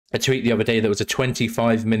a tweet the other day that was a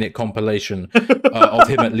 25-minute compilation of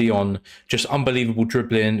him at Lyon. Just unbelievable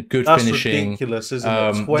dribbling, good That's finishing. ridiculous, isn't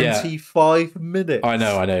it? Yeah, 25 minutes. I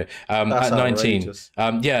know, I know. That's At 19, outrageous.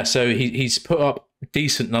 yeah. So he's put up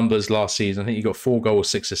decent numbers last season. I think he got 4 goals,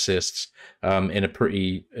 6 assists in a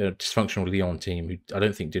pretty dysfunctional Lyon team who I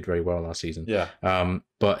don't think did very well last season. Yeah.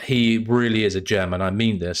 But he really is a gem, and I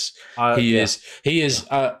mean this. He Yeah. is. He is.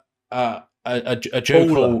 A Joe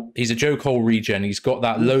Cole. He's a Joe Cole regen. He's got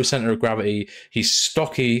that low center of gravity. He's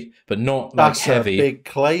stocky, but not like That's heavy. a big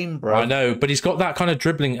claim, bro. I know, but he's got that kind of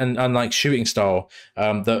dribbling and like shooting style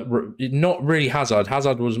that not really Hazard.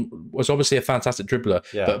 Hazard was obviously a fantastic dribbler,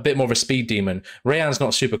 but a bit more of a speed demon. Rayan's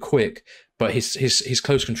not super quick, but his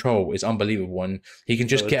close control is unbelievable, and he can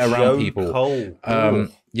just get around people. Cole.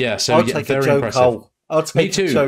 Yeah, so I'll take very a Joe impressive. Cole. I'll take Me too.